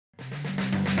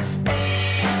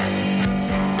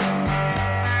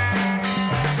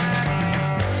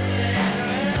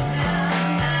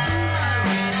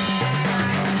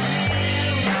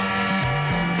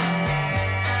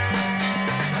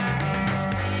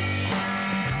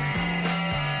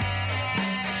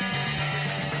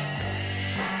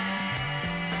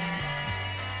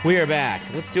We are back.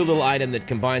 Let's do a little item that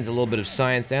combines a little bit of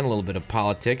science and a little bit of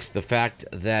politics. The fact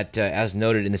that, as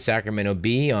noted in the Sacramento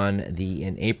Bee on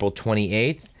April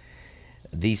 28th,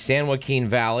 the San Joaquin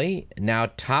Valley now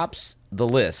tops the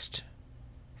list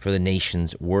for the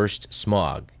nation's worst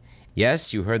smog.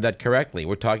 Yes, you heard that correctly.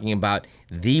 We're talking about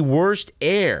the worst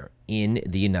air in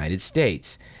the United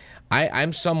States.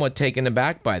 I'm somewhat taken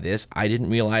aback by this. I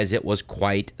didn't realize it was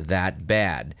quite that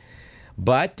bad.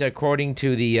 But according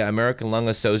to the American Lung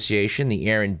Association, the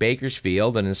air in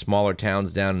Bakersfield and in smaller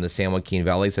towns down in the San Joaquin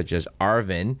Valley, such as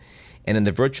Arvin, and in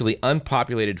the virtually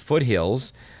unpopulated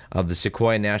foothills of the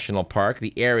Sequoia National Park,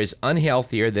 the air is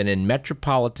unhealthier than in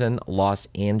metropolitan Los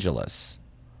Angeles.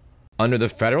 Under the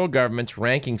federal government's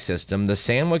ranking system, the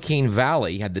San Joaquin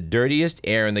Valley had the dirtiest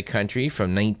air in the country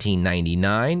from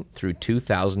 1999 through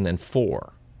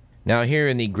 2004. Now, here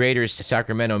in the greater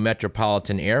Sacramento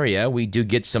metropolitan area, we do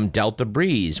get some Delta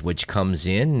breeze, which comes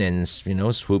in and,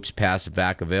 swoops past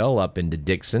Vacaville, up into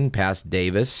Dixon, past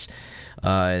Davis,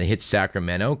 hits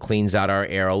Sacramento, cleans out our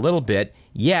air a little bit.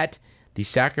 Yet, the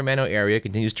Sacramento area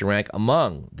continues to rank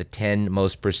among the 10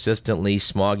 most persistently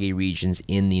smoggy regions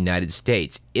in the United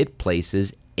States. It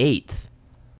places 8th.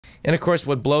 And, of course,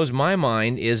 what blows my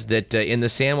mind is that in the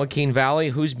San Joaquin Valley,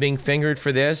 who's being fingered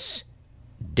for this?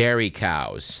 Dairy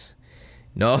cows.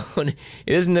 No, it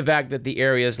isn't the fact that the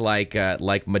areas like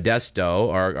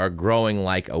Modesto are growing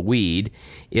like a weed.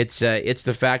 It's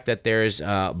the fact that there's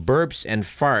burps and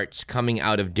farts coming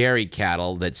out of dairy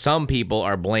cattle that some people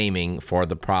are blaming for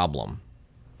the problem.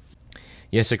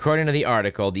 Yes, according to the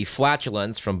article, the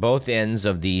flatulence from both ends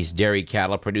of these dairy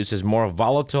cattle produces more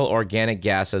volatile organic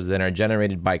gases than are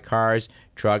generated by cars,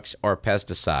 trucks, or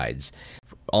pesticides.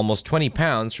 Almost 20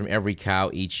 pounds from every cow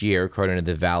each year, according to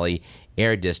the Valley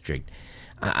Air District.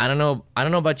 I don't know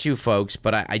about you folks,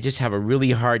 but I just have a really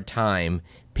hard time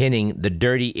pinning the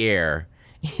dirty air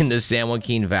in the San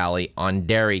Joaquin Valley on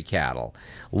dairy cattle.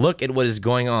 Look at what is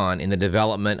going on in the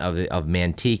development of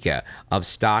Manteca, of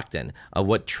Stockton, of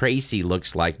what Tracy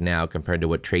looks like now compared to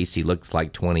what Tracy looks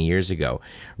like 20 years ago.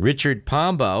 Richard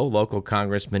Pombo, local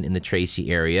congressman in the Tracy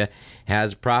area,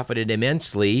 has profited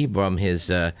immensely from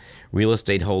his real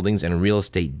estate holdings and real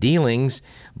estate dealings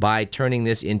by turning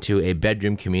this into a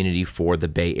bedroom community for the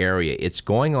Bay Area. It's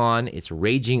going on, it's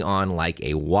raging on like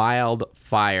a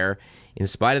wildfire, in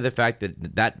spite of the fact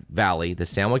that that valley, the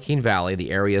San Joaquin Valley,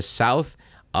 the area south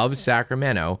of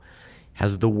Sacramento,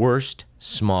 has the worst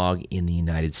smog in the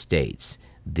United States.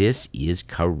 This is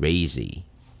crazy.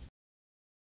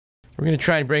 We're going to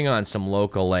try and bring on some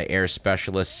local air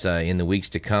specialists in the weeks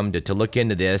to come to look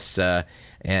into this. I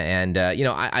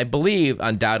believe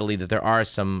undoubtedly that there are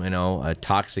some,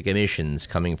 toxic emissions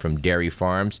coming from dairy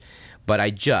farms, but I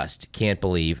just can't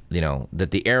believe,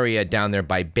 that the area down there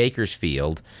by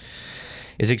Bakersfield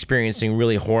is experiencing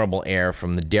really horrible air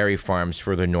from the dairy farms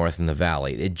further north in the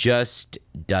valley. It just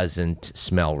doesn't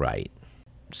smell right,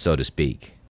 so to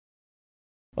speak.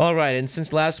 All right, and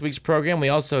since last week's program, we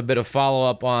also have a bit of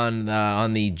follow-up on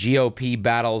the GOP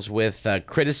battles with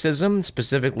criticism,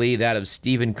 specifically that of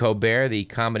Stephen Colbert, the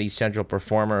Comedy Central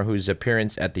performer whose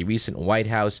appearance at the recent White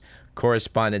House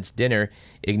Correspondents' Dinner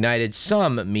ignited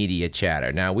some media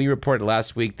chatter. Now, we reported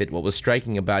last week that what was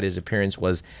striking about his appearance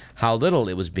was how little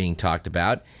it was being talked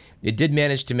about. It did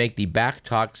manage to make the back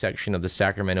talk section of the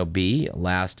Sacramento Bee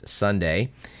last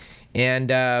Sunday, and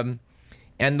the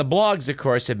blogs, of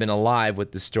course, have been alive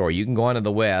with the story. You can go onto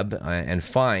the web and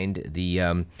find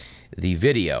the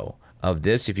video of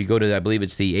this. If you go to, I believe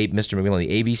it's the Mr. McMillan,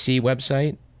 the ABC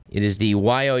website. It is the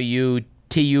youtube.com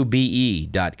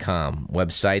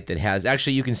website that has,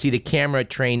 actually you can see the camera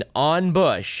trained on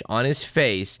Bush, on his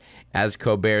face, as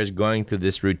Colbert is going through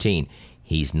this routine.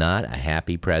 He's not a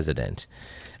happy president.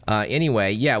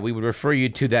 Anyway, yeah, we would refer you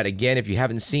to that again if you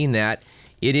haven't seen that.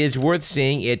 It is worth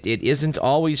seeing. It isn't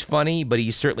always funny, but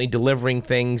he's certainly delivering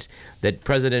things that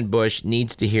President Bush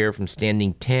needs to hear from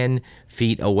standing 10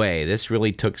 feet away. This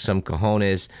really took some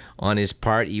cojones on his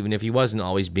part, even if he wasn't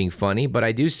always being funny. But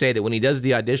I do say that when he does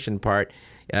the audition part,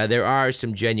 there are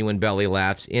some genuine belly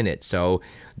laughs in it. So,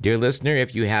 dear listener,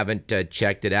 if you haven't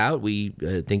checked it out, we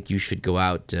think you should go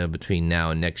out between now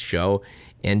and next show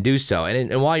and do so.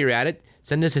 And while you're at it,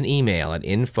 send us an email at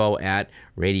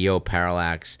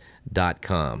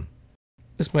info@radioparallax.com.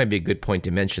 This might be a good point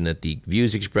to mention that the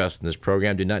views expressed in this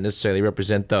program do not necessarily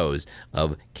represent those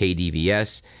of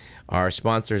KDVS, our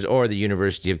sponsors, or the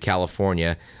University of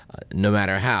California, no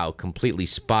matter how completely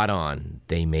spot on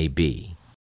they may be.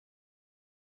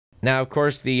 Now, of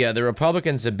course, the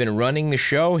Republicans have been running the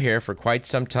show here for quite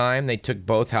some time. They took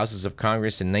both houses of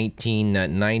Congress in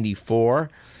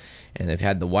 1994. and have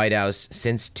had the White House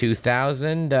since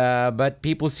 2000, but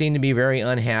people seem to be very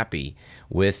unhappy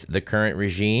with the current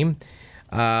regime.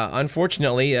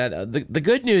 Unfortunately, the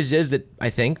good news is that I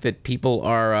think that people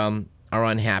are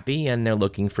unhappy and they're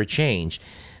looking for change.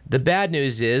 The bad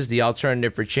news is the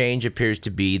alternative for change appears to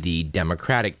be the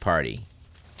Democratic Party.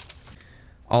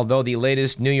 Although the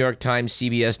latest New York Times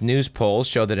CBS News polls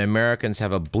show that Americans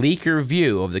have a bleaker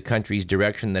view of the country's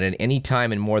direction than at any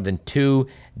time in more than 2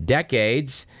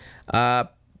 decades,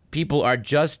 people are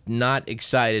just not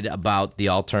excited about the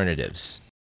alternatives.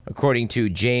 According to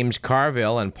James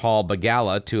Carville and Paul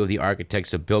Begala, two of the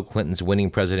architects of Bill Clinton's winning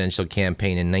presidential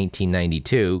campaign in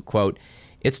 1992, quote,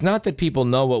 "It's not that people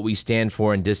know what we stand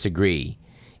for and disagree.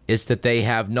 It's that they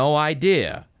have no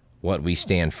idea what we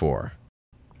stand for."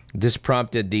 This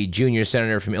prompted the junior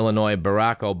senator from Illinois,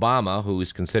 Barack Obama, who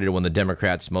is considered one of the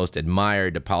Democrats' most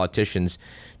admired politicians,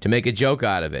 to make a joke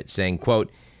out of it, saying, quote,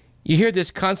 "You hear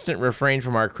this constant refrain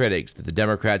from our critics that the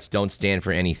Democrats don't stand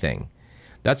for anything.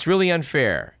 That's really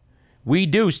unfair. We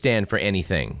do stand for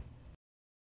anything."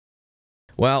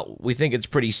 Well, we think it's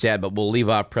pretty sad, but we'll leave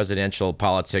off presidential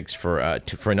politics for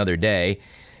another day.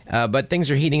 But things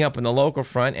are heating up on the local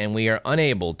front, and we are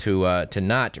unable to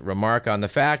not remark on the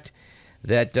fact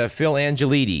that Phil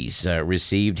Angelides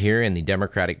received here in the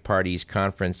Democratic Party's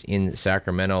conference in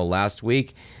Sacramento last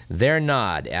week their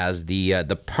nod as the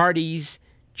party's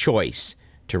choice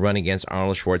to run against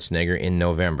Arnold Schwarzenegger in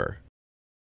November.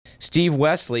 Steve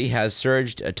Wesley has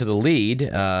surged to the lead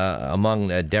among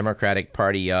the Democratic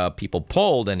Party people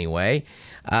polled anyway,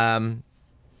 and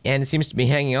seems to be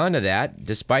hanging on to that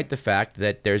despite the fact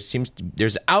that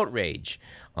there's outrage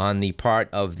on the part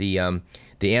of the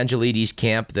Angelides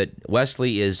camp that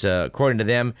Wesley is, according to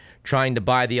them, trying to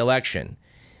buy the election.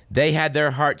 They had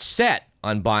their hearts set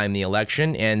on buying the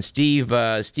election, and Steve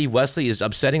Wesley is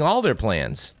upsetting all their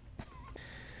plans.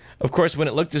 Of course, when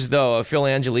it looked as though Phil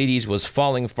Angelides was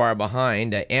falling far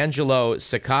behind, Angelo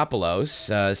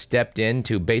Tsakopoulos stepped in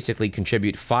to basically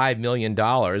contribute $5 million,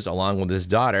 along with his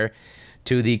daughter,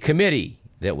 to the committee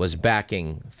that was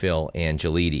backing Phil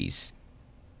Angelides.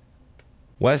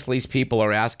 Wesley's people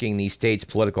are asking the state's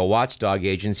political watchdog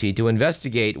agency to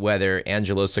investigate whether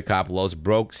Angelo Tsakopoulos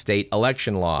broke state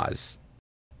election laws.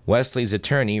 Wesley's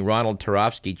attorney, Ronald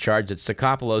Turofsky, charged that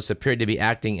Tsakopoulos appeared to be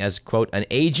acting as, quote, an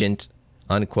agent,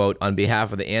 unquote, on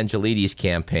behalf of the Angelides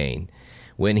campaign,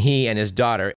 when he and his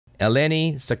daughter,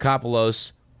 Eleni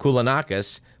Tsakopoulos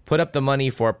Koulanakis, put up the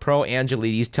money for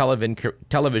pro-Angelides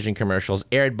television commercials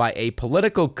aired by a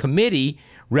political committee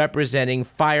representing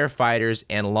firefighters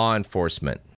and law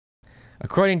enforcement.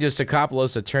 According to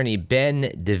Tsakopoulos' attorney Ben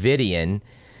Davidian,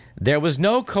 there was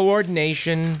no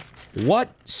coordination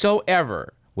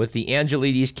whatsoever with the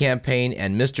Angelides campaign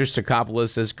and Mr.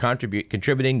 Tsakopoulos'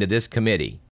 contributing to this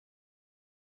committee.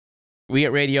 We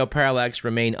at Radio Parallax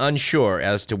remain unsure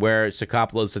as to where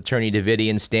Tsakopoulos' attorney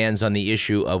Davidian stands on the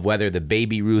issue of whether the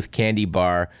Baby Ruth candy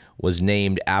bar was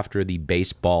named after the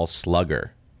baseball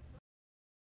slugger.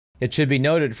 It should be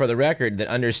noted for the record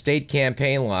that under state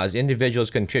campaign laws,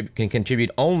 individuals can contribute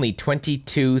only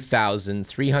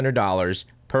 $22,300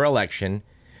 per election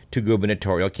to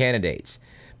gubernatorial candidates,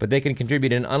 but they can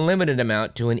contribute an unlimited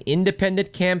amount to an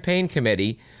independent campaign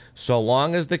committee so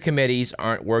long as the committees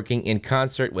aren't working in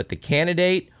concert with the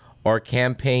candidate or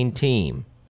campaign team.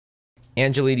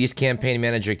 Angelides campaign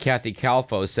manager Kathy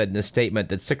Calfo said in a statement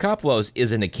that Tsakopoulos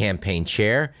isn't a campaign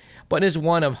chair, but is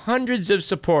one of hundreds of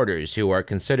supporters who are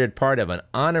considered part of an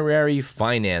honorary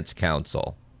finance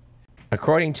council.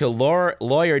 According to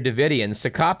lawyer Davidian,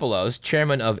 Tsakopoulos,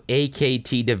 chairman of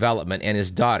AKT Development, and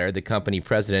his daughter, the company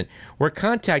president, were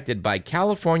contacted by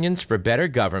Californians for Better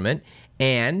Government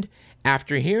and,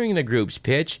 after hearing the group's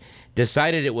pitch,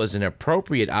 decided it was an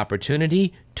appropriate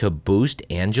opportunity to boost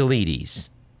Angelides.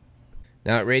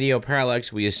 Now, at Radio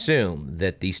Parallax, we assume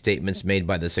that the statements made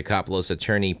by the Tsakopoulos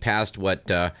attorney passed what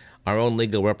our own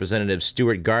legal representative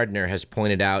Stuart Gardner has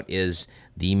pointed out is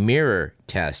the mirror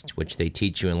test, which they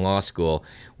teach you in law school,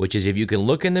 which is if you can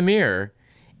look in the mirror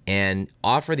and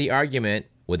offer the argument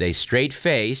with a straight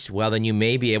face, well, then you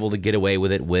may be able to get away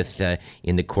with it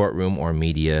in the courtroom or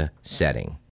media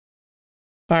setting.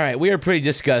 All right, we are pretty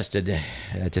disgusted,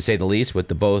 to say the least, with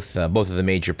both of the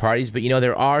major parties. But,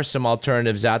 there are some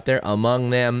alternatives out there, among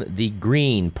them the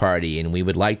Green Party. And we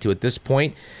would like to, at this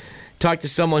point, talk to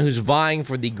someone who's vying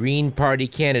for the Green Party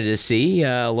candidacy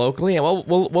locally. And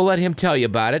we'll let him tell you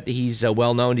about it. He's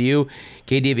well known to you,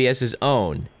 KDVS's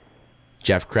own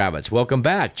Jeff Kravitz. Welcome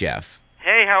back, Jeff.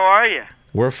 Hey, how are you?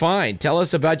 We're fine. Tell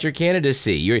us about your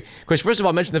candidacy. Of course, first of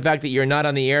all, mention the fact that you're not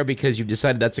on the air because you've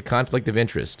decided that's a conflict of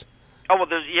interest. Oh,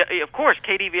 well, of course,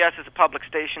 KDVS is a public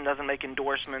station, doesn't make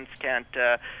endorsements, can't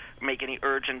make any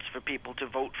urgence for people to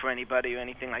vote for anybody or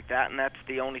anything like that, and that's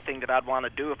the only thing that I'd want to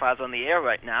do if I was on the air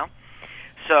right now.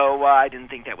 So I didn't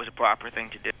think that was a proper thing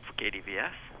to do for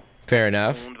KDVS. Fair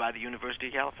enough. Owned by the University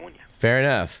of California. Fair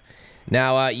enough.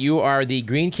 Now, you are the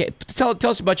Green... Tell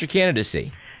us about your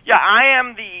candidacy. Yeah, I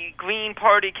am the Green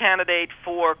Party candidate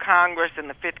for Congress in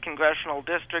the 5th Congressional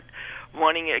District,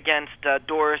 running against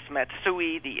Doris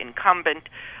Matsui, the incumbent.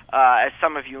 As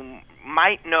some of you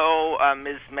might know,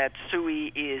 Ms.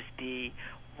 Matsui is the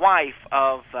wife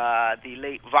of the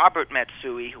late Robert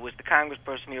Matsui, who was the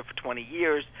congressperson here for 20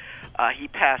 years. He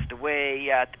passed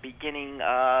away at the beginning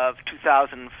of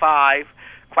 2005,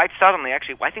 quite suddenly,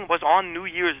 actually. I think it was on New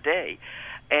Year's Day.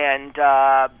 And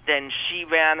then she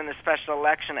ran in the special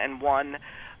election and won.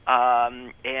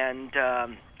 I'm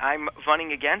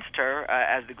running against her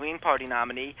as the Green Party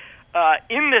nominee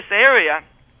in this area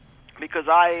because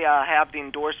I have the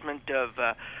endorsement of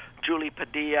Julie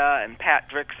Padilla and Pat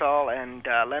Drixel and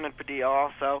Leonard Padilla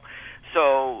also.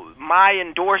 So my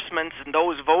endorsements and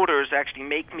those voters actually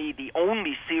make me the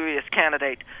only serious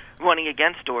candidate running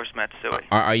against Doris Matsui.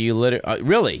 Are you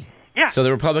really? Yeah. So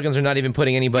the Republicans are not even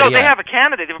putting anybody No, they up. have a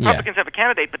candidate. The Republicans have a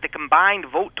candidate, but the combined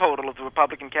vote total of the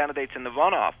Republican candidates in the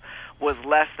runoff was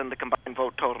less than the combined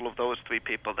vote total of those three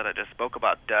people that I just spoke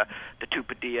about, the two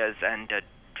Padillas and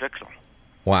Drixel.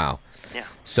 Wow. Yeah.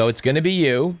 So it's going to be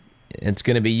you. It's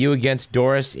going to be you against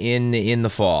Doris in the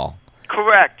fall.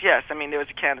 Correct, yes. I mean, there was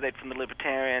a candidate from the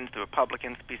Libertarians, the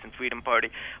Republicans, Peace and Freedom Party,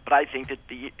 but I think that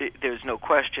there's no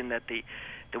question that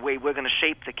the way we're going to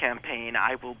shape the campaign,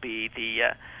 I will be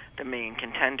the main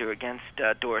contender against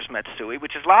Doris Matsui,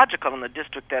 which is logical in a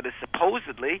district that is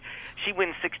supposedly, she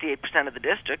wins 68% of the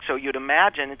district, so you'd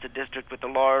imagine it's a district with a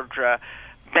large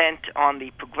bent on the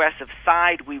progressive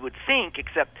side, we would think,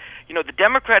 except, the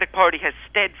Democratic Party has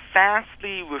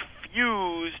steadfastly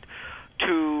refused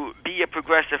to be a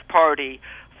progressive party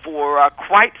for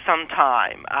quite some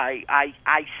time.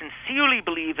 I sincerely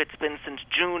believe it's been since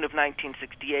June of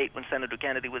 1968 when Senator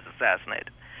Kennedy was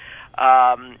assassinated.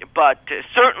 But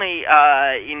certainly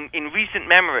in recent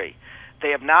memory, they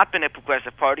have not been a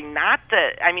progressive party.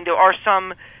 There are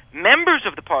some members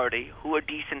of the party who are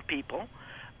decent people.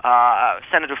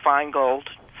 Senator Feingold,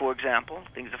 for example, I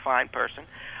think he's a fine person.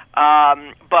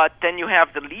 But then you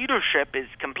have the leadership is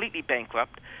completely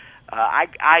bankrupt.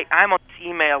 I'm on this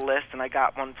email list, and I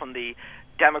got one from the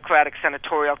Democratic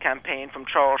senatorial campaign from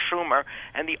Charles Schumer,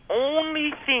 and the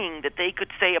only thing that they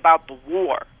could say about the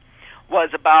war was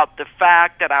about the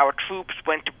fact that our troops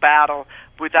went to battle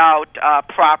without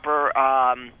proper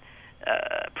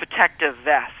protective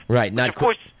vests. Right, not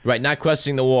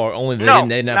questioning the war, only they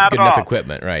didn't have good enough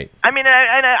equipment, right. I mean,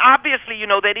 and obviously,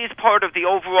 that is part of the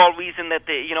overall reason that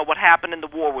what happened in the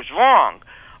war was wrong.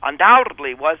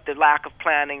 Undoubtedly was the lack of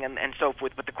planning and so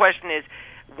forth. But the question is,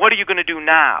 what are you going to do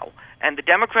now? And the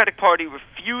Democratic Party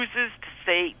refuses to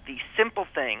say the simple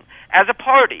thing. As a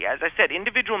party, as I said,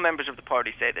 individual members of the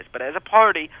party say this, but as a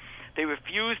party, they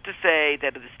refuse to say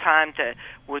that it is time to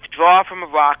withdraw from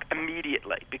Iraq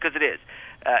immediately, because it is.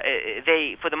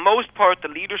 For the most part, the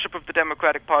leadership of the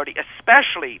Democratic Party,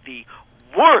 especially the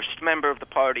worst member of the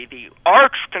party, the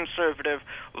arch-conservative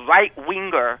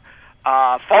right-winger,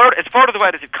 as far to the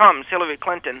right as it comes, Hillary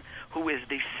Clinton, who is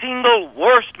the single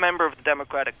worst member of the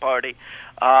Democratic Party.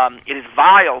 It is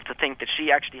vile to think that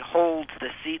she actually holds the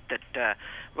seat that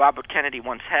Robert Kennedy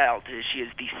once held. She is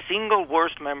the single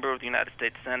worst member of the United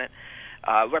States Senate.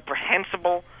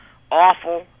 Reprehensible,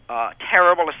 awful,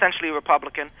 terrible, essentially a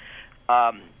Republican.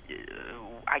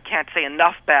 I can't say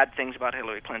enough bad things about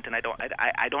Hillary Clinton. I don't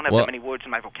have that many words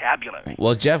in my vocabulary.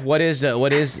 Well, Jeff, what is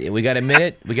we got a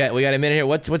minute? We got a minute here.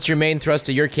 What's your main thrust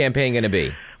of your campaign going to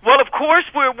be? Well, of course,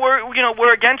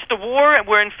 we're against the war, and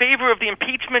we're in favor of the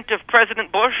impeachment of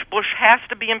President Bush. Bush has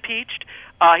to be impeached.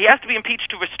 He has to be impeached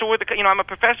to restore the. I'm a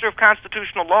professor of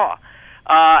constitutional law.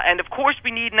 And of course,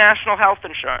 we need national health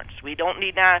insurance. We don't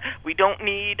need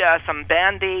some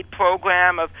Band-Aid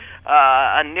program of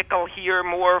a nickel here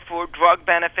more for drug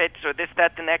benefits or this,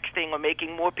 that, the next thing, or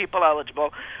making more people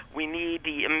eligible. We need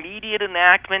the immediate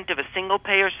enactment of a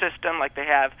single-payer system like they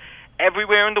have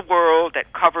everywhere in the world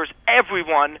that covers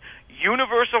everyone.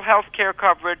 Universal health care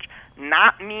coverage,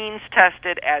 not means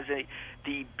tested, as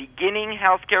the beginning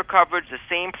health care coverage, the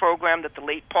same program that the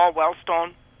late Paul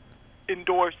Wellstone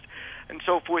endorsed, and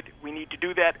so forth. We need to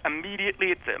do that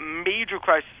immediately. It's a major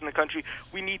crisis in the country.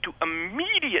 We need to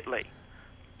immediately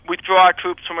withdraw our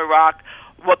troops from Iraq.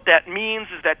 What that means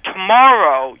is that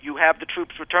tomorrow you have the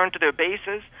troops return to their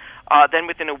bases. Then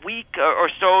within a week or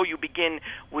so, you begin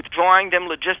withdrawing them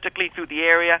logistically through the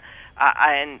area.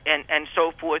 and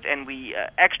so forth, and we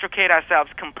extricate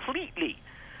ourselves completely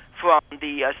from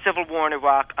the civil war in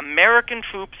Iraq. American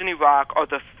troops in Iraq are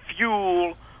the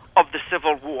fuel of the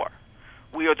civil war.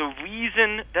 We are the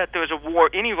reason that there's a war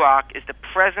in Iraq is the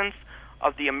presence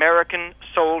of the American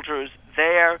soldiers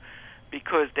there,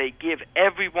 because they give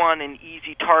everyone an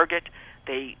easy target.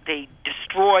 They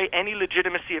destroy any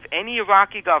legitimacy of any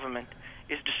Iraqi government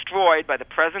is destroyed by the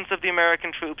presence of the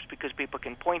American troops, because people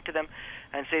can point to them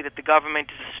and say that the government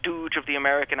is a stooge of the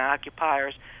American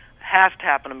occupiers. It has to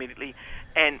happen immediately.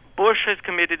 And Bush has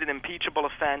committed an impeachable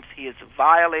offense. He has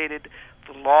violated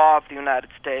the law of the United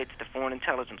States, the Foreign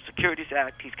Intelligence Securities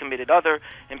Act. He's committed other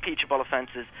impeachable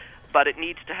offenses. But it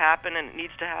needs to happen, and it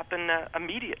needs to happen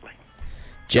immediately.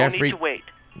 Don't need to wait.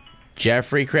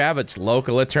 Jeffrey Kravitz,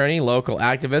 local attorney, local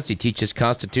activist. He teaches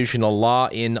constitutional law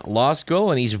in law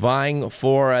school, and he's vying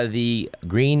for the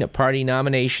Green Party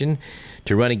nomination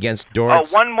to run against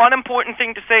Doris. Oh, one important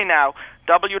thing to say now,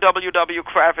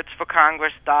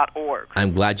 www.kravitzforcongress.org.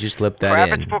 I'm glad you slipped that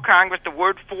Kravitz in. for Congress, the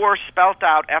word for spelt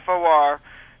out, F-O-R,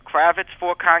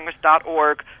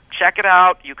 kravitzforcongress.org. Check it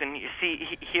out. You can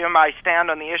hear my stand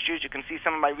on the issues. You can see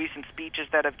some of my recent speeches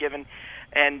that I've given.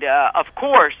 And, of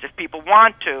course, if people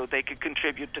want to, they could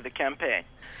contribute to the campaign.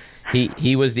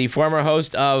 He was the former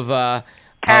host of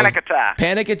Panic Attack.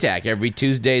 Panic Attack every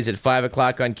Tuesdays at 5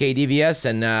 o'clock on KDVS,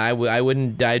 and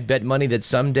I'd bet money that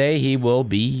someday he will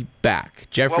be back.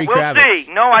 Jeffrey Kravitz. We'll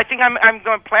see. No, I think I'm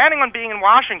planning on being in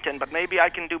Washington, but maybe I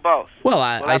can do both. Well,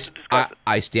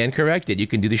 I stand corrected. You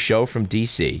can do the show from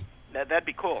D.C. That'd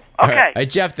be cool. Okay. Okay. Hey,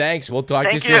 Jeff, thanks. We'll talk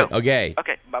to you Thank soon. you. Okay.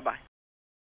 Okay, bye-bye.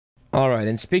 All right,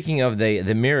 and speaking of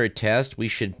the mirror test, we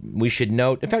should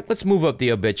note. In fact, let's move up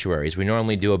the obituaries. We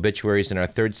normally do obituaries in our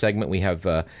third segment. We have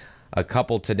a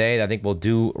couple today that I think we'll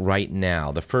do right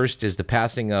now. The first is the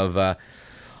passing of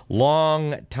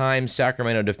long-time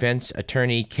Sacramento defense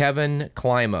attorney Kevin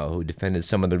Climo, who defended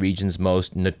some of the region's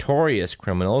most notorious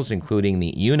criminals, including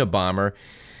the Unabomber.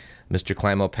 Mr.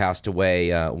 Climo passed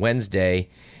away Wednesday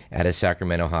at a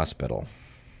Sacramento hospital.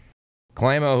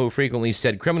 Climo, who frequently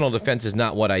said, "Criminal defense is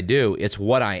not what I do, it's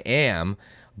what I am,"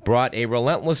 brought a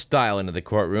relentless style into the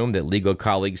courtroom that legal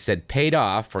colleagues said paid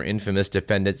off for infamous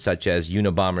defendants such as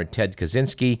Unabomber Ted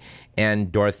Kaczynski and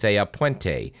Dorothea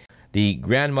Puente, the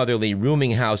grandmotherly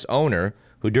rooming house owner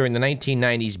who during the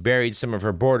 1990s buried some of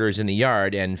her boarders in the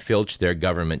yard and filched their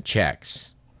government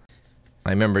checks. I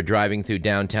remember driving through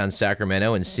downtown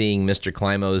Sacramento and seeing Mr.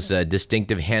 Climo's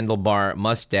distinctive handlebar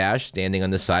mustache standing on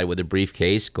the side with a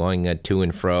briefcase, going to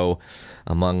and fro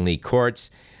among the courts.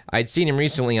 I'd seen him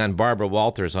recently on Barbara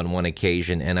Walters on one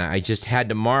occasion, and I just had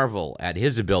to marvel at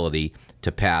his ability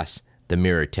to pass the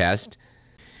mirror test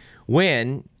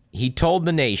when he told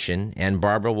the nation and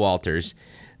Barbara Walters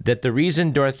that the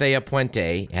reason Dorothea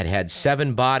Puente had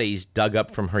 7 bodies dug up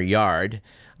from her yard,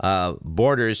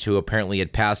 boarders who apparently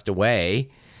had passed away,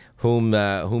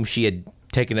 whom she had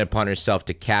taken it upon herself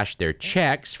to cash their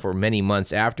checks for many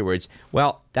months afterwards,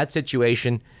 well, that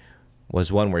situation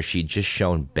was one where she'd just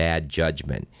shown bad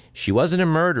judgment. She wasn't a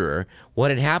murderer.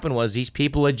 What had happened was these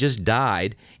people had just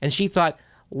died, and she thought,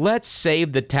 let's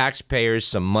save the taxpayers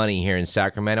some money here in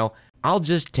Sacramento. I'll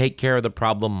just take care of the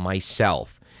problem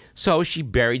myself. So she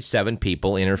buried 7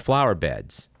 people in her flower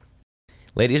beds.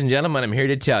 Ladies and gentlemen, I'm here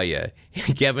to tell you,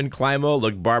 Kevin Climo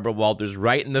looked Barbara Walters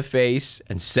right in the face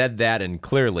and said that and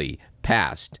clearly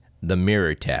passed the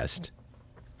mirror test.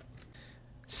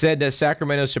 Said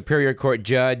Sacramento Superior Court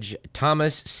Judge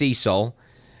Thomas Cecil,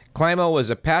 Climo was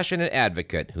a passionate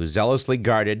advocate who zealously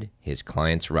guarded his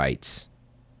client's rights.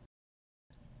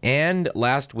 And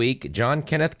last week, John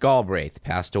Kenneth Galbraith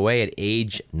passed away at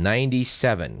age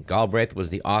 97. Galbraith was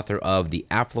the author of The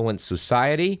Affluent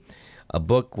Society, a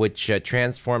book which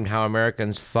transformed how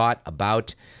Americans thought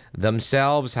about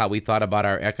themselves, how we thought about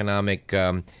our economic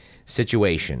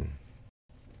situation.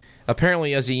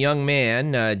 Apparently, as a young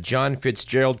man, John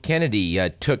Fitzgerald Kennedy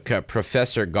took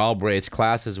Professor Galbraith's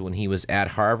classes when he was at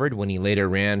Harvard. When he later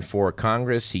ran for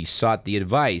Congress, he sought the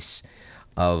advice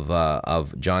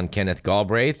of John Kenneth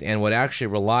Galbraith and would actually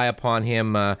rely upon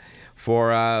him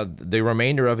for the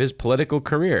remainder of his political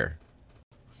career.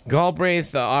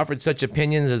 Galbraith offered such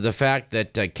opinions as the fact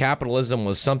that capitalism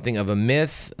was something of a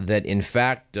myth, that in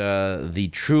fact the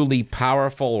truly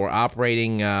powerful were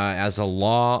operating as a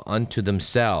law unto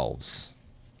themselves.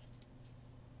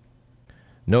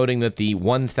 Noting that the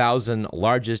 1,000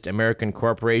 largest American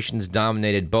corporations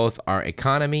dominated both our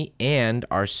economy and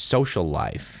our social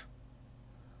life.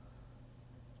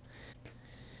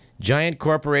 Giant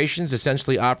corporations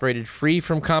essentially operated free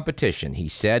from competition, he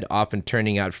said, often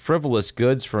turning out frivolous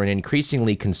goods for an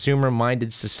increasingly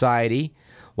consumer-minded society,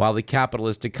 while the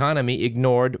capitalist economy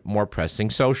ignored more pressing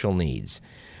social needs.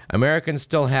 Americans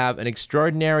still have an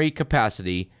extraordinary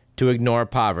capacity to ignore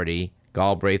poverty,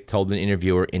 Galbraith told an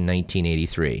interviewer in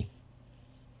 1983.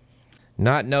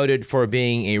 Not noted for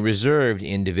being a reserved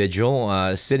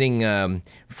individual, sitting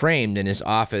framed in his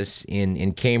office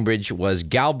in Cambridge was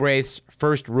Galbraith's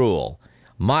first rule: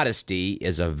 modesty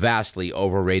is a vastly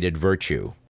overrated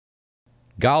virtue.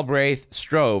 Galbraith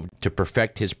strove to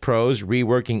perfect his prose,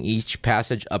 reworking each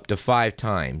passage up to 5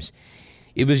 times.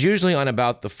 It was usually on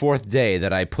about the 4th day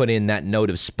that I put in that note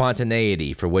of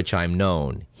spontaneity for which I'm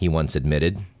known, he once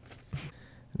admitted.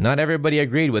 Not everybody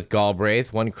agreed with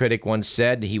Galbraith. One critic once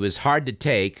said he was hard to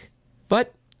take,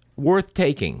 but worth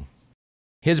taking.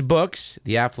 His books,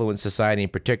 The Affluent Society in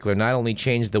particular, not only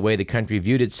changed the way the country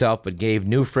viewed itself, but gave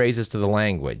new phrases to the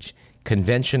language: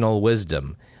 conventional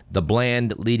wisdom, the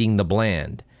bland leading the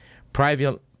bland,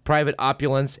 private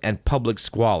opulence, and public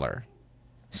squalor.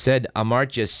 Said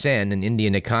Amartya Sen, an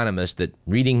Indian economist, that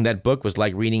reading that book was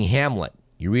like reading Hamlet.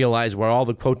 You realize where all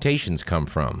the quotations come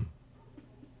from.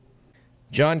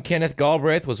 John Kenneth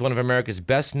Galbraith was one of America's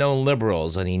best-known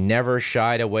liberals, and he never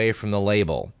shied away from the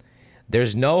label.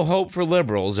 There's no hope for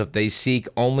liberals if they seek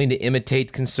only to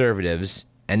imitate conservatives,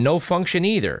 and no function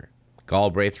either,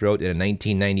 Galbraith wrote in a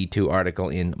 1992 article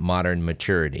in Modern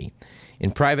Maturity.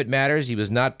 In private matters, he was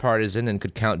not partisan and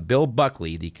could count Bill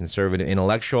Buckley, the conservative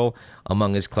intellectual,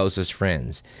 among his closest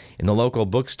friends. In the local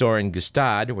bookstore in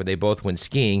Gstaad, where they both went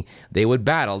skiing, they would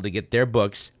battle to get their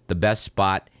books the best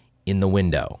spot in the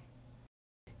window.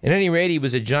 At any rate, he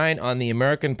was a giant on the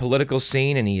American political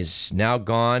scene, and he is now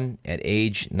gone at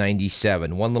age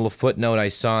 97. One little footnote I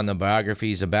saw in the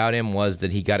biographies about him was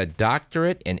that he got a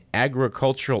doctorate in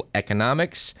agricultural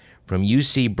economics from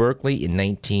UC Berkeley in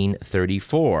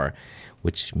 1934,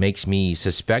 which makes me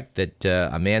suspect that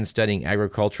a man studying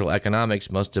agricultural economics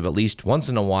must have at least once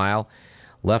in a while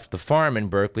left the farm in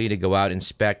Berkeley to go out and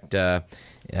inspect their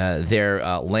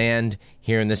land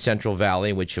here in the Central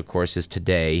Valley, which, of course, is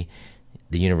today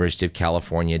the University of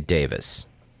California, Davis.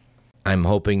 I'm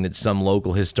hoping that some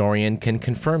local historian can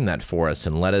confirm that for us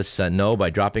and let us know by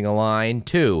dropping a line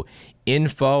to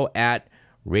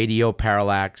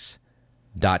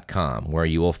info@radioparallax.com, where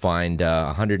you will find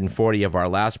 140 of our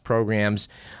last programs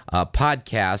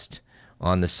podcast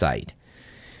on the site.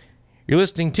 You're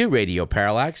listening to Radio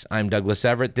Parallax. I'm Douglas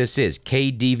Everett. This is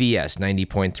KDVS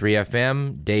 90.3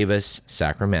 FM, Davis,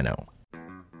 Sacramento.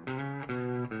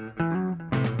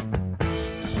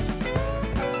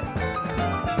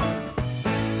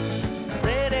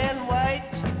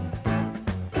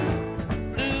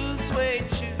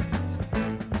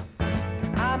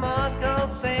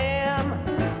 Sam,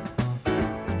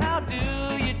 how do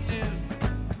you do?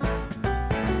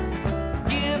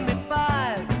 Give me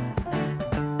 5,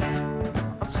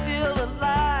 I'm still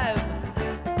alive.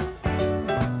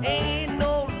 Ain't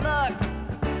no luck,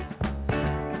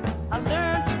 I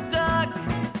learned to duck.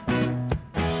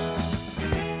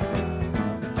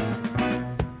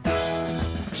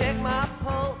 Check my